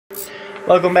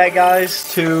Welcome back,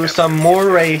 guys, to some more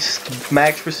raced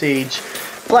Max Prestige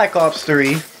Black Ops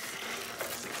 3.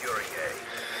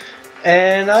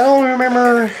 And I don't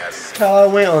remember how I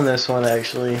went on this one,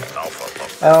 actually.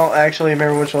 I don't actually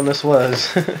remember which one this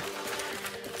was.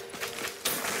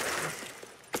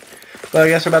 But I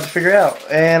guess we're about to figure it out.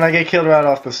 And I get killed right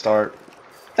off the start.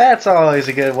 That's always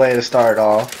a good way to start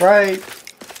off, right?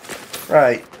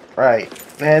 Right.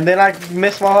 And then I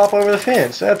miss my hop over the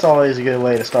fence. That's always a good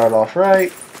way to start off,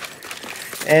 right?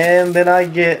 And then I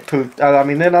get pooped.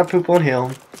 Then I poop on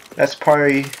him. That's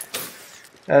payback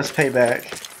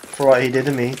for what he did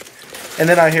to me. And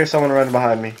then I hear someone running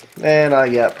behind me. And I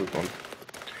got poop on.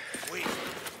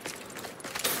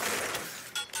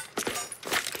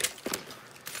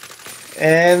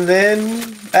 And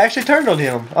then I actually turned on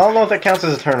him. I don't know if that counts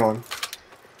as a turn on.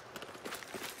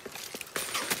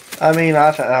 I mean,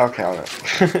 I'll count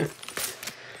it.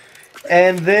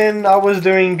 And then I was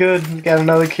doing good, got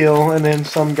another kill, and then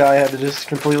some guy had to just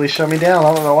completely shut me down.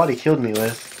 I don't know what he killed me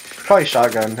with. Probably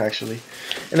shotgun, actually.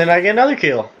 And then I get another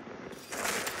kill.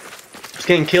 Just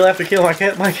getting kill after kill. My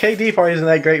KD probably isn't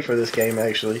that great for this game,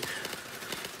 actually.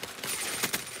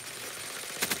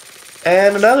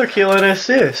 And another kill and an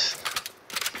assist.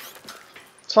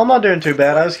 So I'm not doing too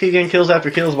bad. I just keep getting kills after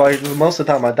kills, but most of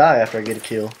the time I die after I get a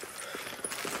kill.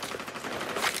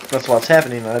 That's what's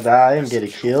happening. I die and get a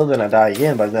kill, then I die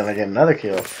again, but then I get another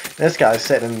kill. This guy's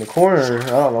sitting in the corner. I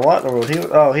don't know what in the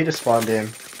world. He just spawned in.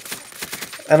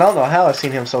 And I don't know how I've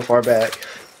seen him so far back.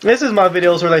 This is my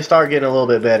videos where they start getting a little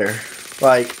bit better.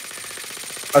 Like,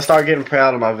 I start getting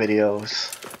proud of my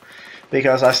videos.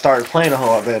 Because I start playing a whole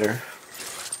lot better.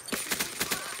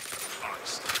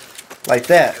 Like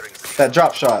that. That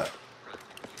drop shot.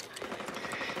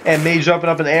 And me jumping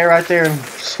up in the air right there and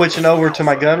switching over to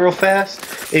my gun real fast.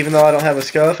 Even though I don't have a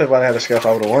scuff. If I had a scuff,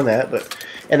 I would have won that.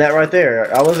 And that right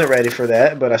there, I wasn't ready for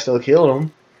that, but I still killed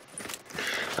him.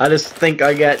 I just think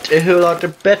I got a whole lot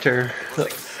better.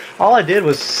 All I did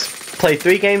was play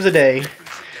 3 games a day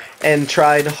and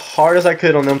tried hard as I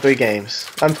could on them 3 games.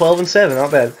 I'm 12-7,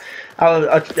 not bad.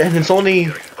 And it's only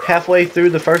halfway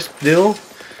through the first deal.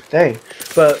 Dang.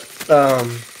 But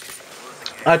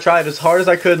I tried as hard as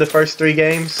I could the first 3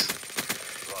 games,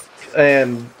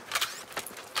 and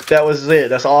that was it.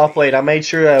 That's all I played. I made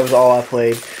sure that was all I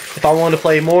played. If I wanted to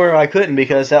play more, I couldn't,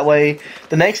 because that way,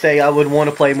 the next day I would want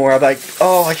to play more. I'd be like,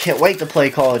 oh, I can't wait to play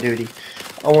Call of Duty.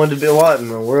 I wanted to be, what in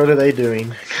the world are they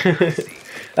doing?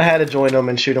 I had to join them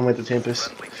and shoot them with the Tempest.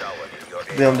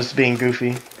 Them just being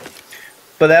goofy.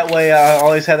 But that way, I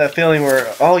always had that feeling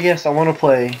where, oh yes, I want to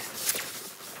play.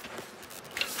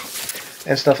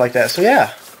 And stuff like that. So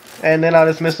yeah. And then I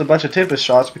just missed a bunch of Tempest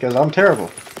shots because I'm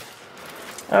terrible.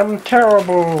 I'm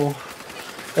terrible. And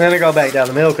then I go back down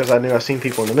the middle because I knew I seen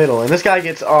people in the middle. And this guy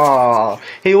gets,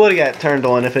 he would have got turned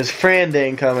on if his friend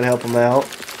didn't come and help him out.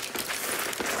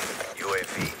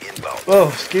 Oh,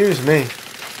 excuse me.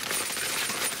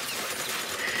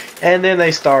 And then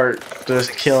they start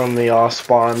just killing me off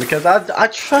spawn because I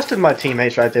trusted my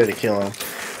teammates right there to kill him.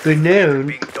 But no.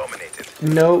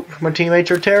 Nope, my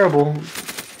teammates are terrible.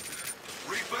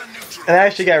 And I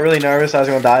actually got really nervous I was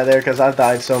going to die there because I've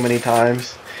died so many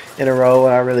times in a row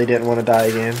and I really didn't want to die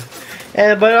again.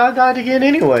 But I died again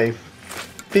anyway.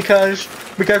 Because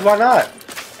why not?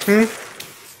 And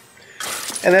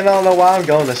then I don't know why I'm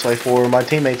going this way for. My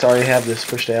teammates already have this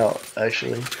pushed out,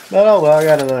 actually. But oh well, I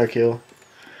got another kill.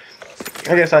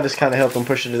 I guess I just kind of helped them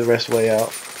push it the rest of the way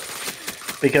out.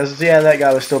 Because, yeah, that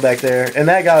guy was still back there, and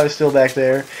that guy was still back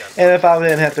there, and if I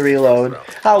didn't have to reload,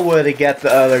 I would have got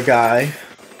the other guy.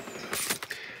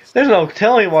 There's no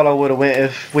telling what I would have went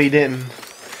if we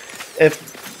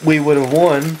would have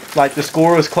won. Like, the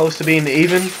score was close to being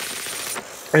even.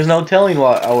 There's no telling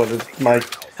what I would have,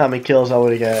 how many kills I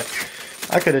would have got.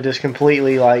 I could have just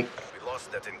completely, like,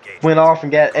 went off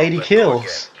and got 80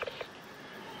 kills.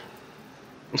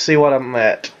 Let's see what I'm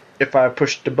at. If I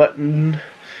push the button...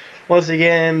 Once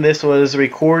again, this was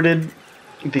recorded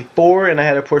before, and I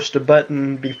had to push the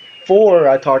button before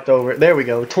I talked over it. There we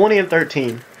go, 20 and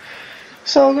 13.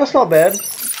 So, that's not bad.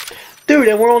 Dude,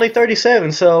 and we're only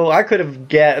 37, so I could have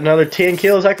got another 10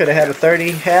 kills. I could have had a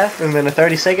 30 half, and then a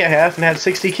 30-second half, and had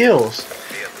 60 kills.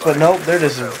 But nope, they're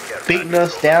just beating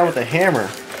us down with a hammer.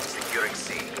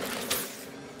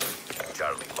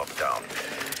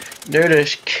 They're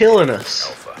just killing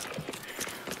us.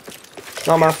 It's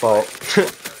not my fault.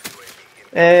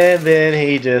 And then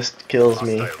he just kills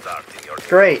me.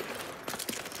 Great.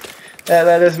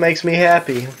 That just makes me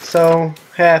happy. So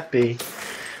happy.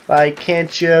 Like,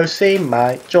 can't you see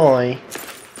my joy?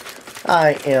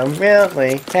 I am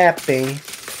really happy.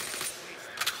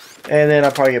 And then I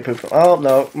probably get pooped. Oh,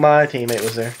 no. My teammate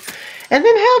was there. And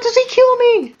then how does he kill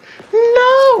me?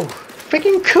 No!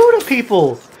 Freaking Kuda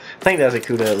people! I think that was a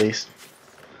Kuda at least.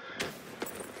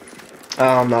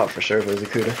 I'm not for sure if it was a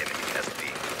Kuda.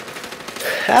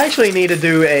 I actually need to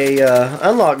do a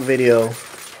unlock video.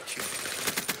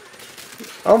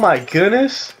 Oh my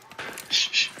goodness. Shh,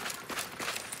 shh.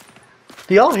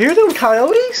 Do y'all hear them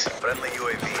coyotes? Friendly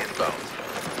UAV inbound.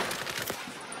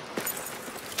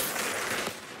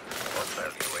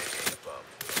 Hostile UAV above.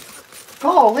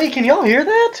 Holy, can y'all hear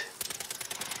that?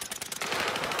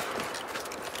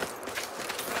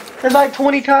 There's like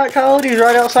 20 coyotes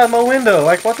right outside my window.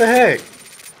 Like, what the heck?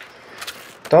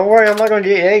 Don't worry, I'm not gonna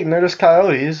get eaten. They're just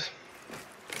coyotes.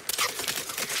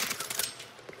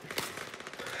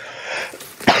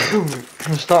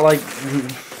 It's not like...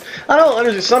 I don't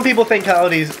understand. Some people think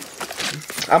coyotes...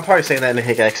 I'm probably saying that in a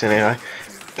hick accent anyway.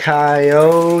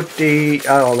 Coyote...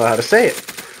 I don't know how to say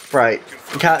it. Right.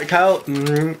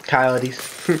 Coyotes.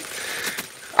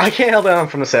 I can't help it, I'm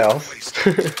from the south.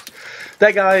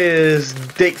 That guy is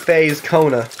Dick Faye's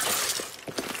Kona.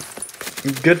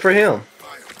 Good for him.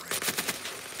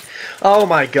 Oh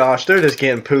my gosh, they're just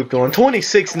getting pooped on.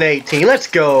 26 and 18. Let's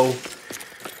go.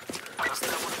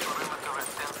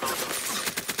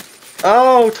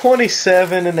 Oh,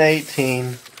 27 and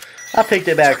 18. I picked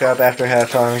it back up after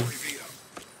halftime.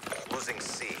 Losing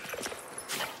C.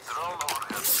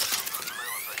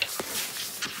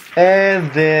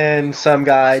 And then some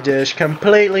guy just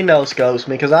completely no-scopes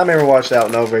me because I remember watching that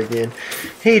one over again.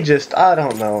 He just, I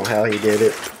don't know how he did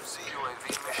it.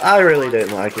 I really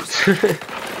didn't like it.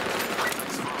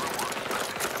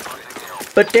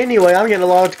 But anyway, I'm getting a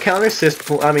lot of counter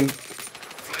assist. I mean,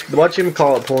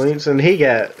 whatchamacallit points, and he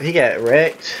got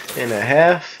wrecked in a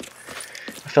half.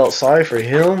 I felt sorry for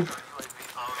him.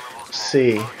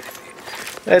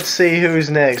 Let's see who's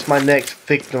next. My next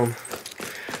victim.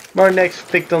 My next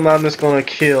victim I'm just gonna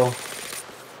kill.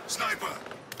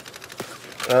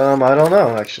 I don't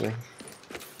know actually.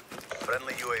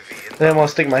 Friendly UAV I didn't want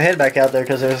to stick my head back out there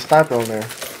because there's a sniper on there.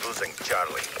 losing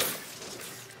Charlie.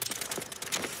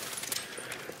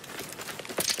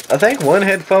 I think one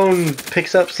headphone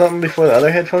picks up something before the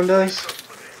other headphone does.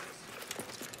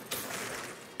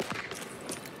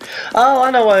 Oh,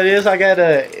 I know what it is. I got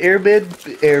a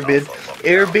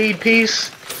earbead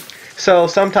piece. So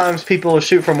sometimes people will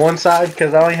shoot from one side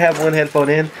because I only have one headphone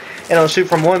in, and I'll shoot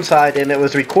from one side, and it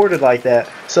was recorded like that.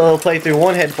 So it'll play through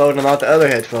one headphone and not the other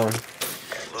headphone.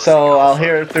 So I'll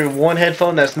hear it through one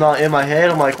headphone that's not in my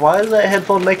head. I'm like, why is that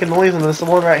headphone making noise, and this the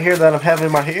one right here that I'm having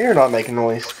in my ear not making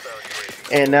noise?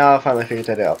 And now I finally figured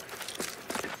that out.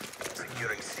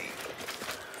 Securing C.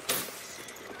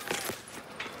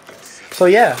 So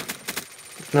yeah,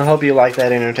 I hope you like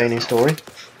that entertaining story.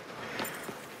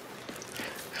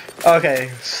 Okay,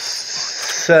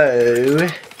 so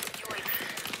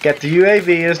got the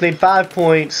UAV. Just need 5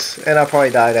 points, and I probably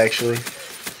died actually.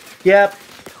 Yep,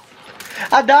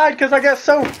 I died because I got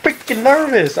so freaking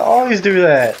nervous. I always do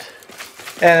that.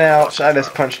 And ouch! I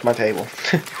just punched my table.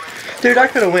 Dude, I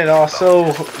could have went off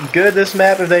so good this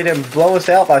map if they didn't blow us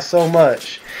out by so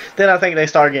much. Then I think they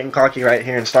started getting cocky right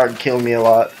here and started killing me a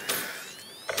lot.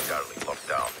 Charlie locked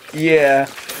down. Yeah,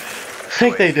 I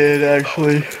think they did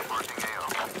actually.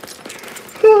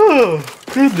 Oh,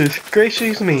 goodness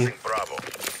gracious me. Bravo.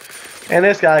 And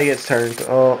this guy gets turned.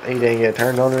 Oh, he didn't get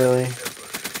turned on really.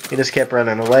 He just kept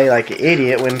running away like an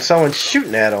idiot when someone's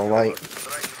shooting at him. Like,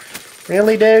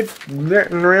 really, dude?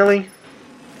 Really?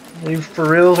 You for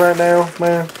reals right now,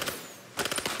 man?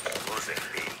 Losing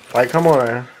B. Like, come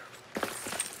on.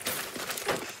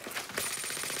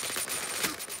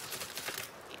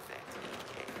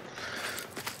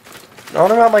 I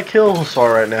wonder about my kills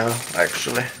are right now,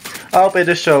 actually. Oh, it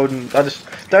just showed. I just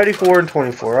 34 and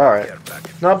 24. All right,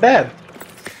 not bad.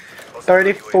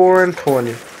 34 and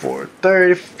 24.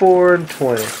 34 and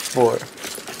 24.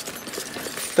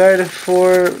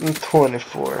 34 and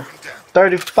 24.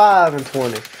 35 and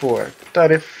 24.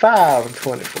 35 and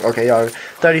 24. Okay, y'all.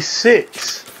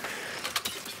 36.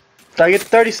 Did I get to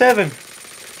 37?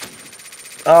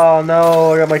 Oh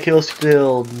no, I got my kills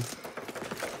killed.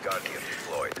 Guardian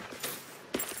deployed.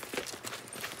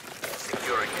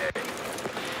 Securing A.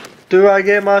 Do I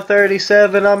get my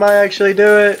 37? I might actually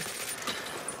do it.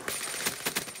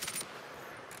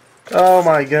 Oh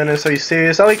my goodness, are you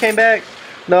serious? Oh, he came back.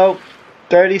 Nope.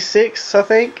 36, I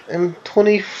think, and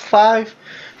 25.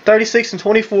 36 and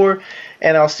 24.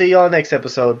 And I'll see y'all next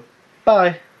episode.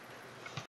 Bye.